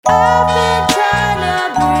I've been trying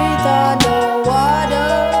to breathe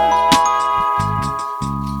underwater.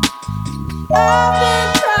 I've been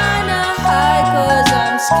trying to hide 'cause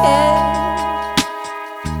I'm scared.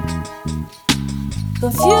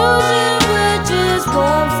 Confusing which is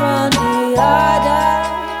one from the other,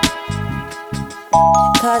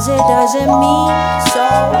 'cause it doesn't mean so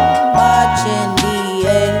much in the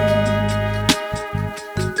end.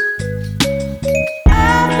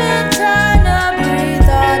 I've been trying to breathe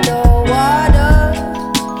underwater.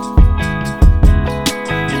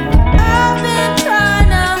 I've been trying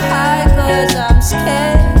to hide 'cause I'm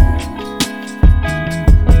scared.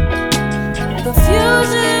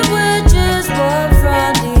 Confusing which is one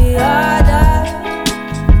from the other,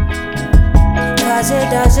 'cause it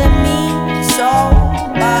doesn't mean so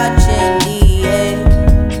much in the end.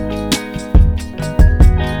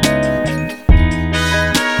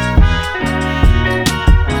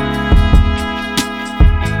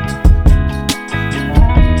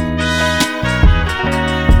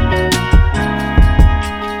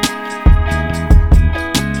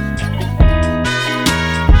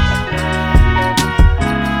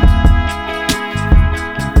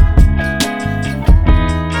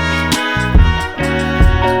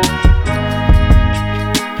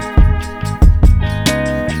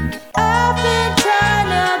 I've been trying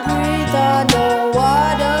to breathe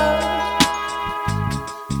underwater.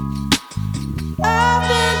 I've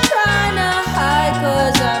been trying to hide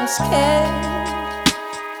 'cause I'm scared.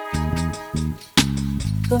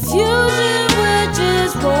 Confusing which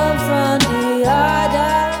is one from the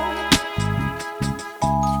other,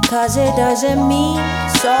 'cause it doesn't mean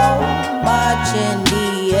so much in the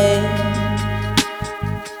end.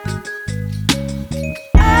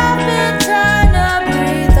 I've been trying to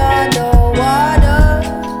breathe underwater.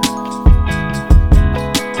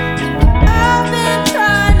 I've been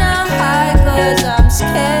trying to hide 'cause I'm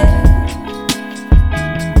scared.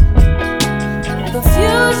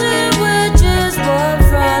 Confusing which is one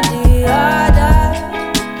from the other,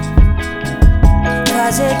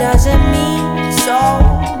 'cause it doesn't mean so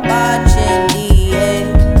much in the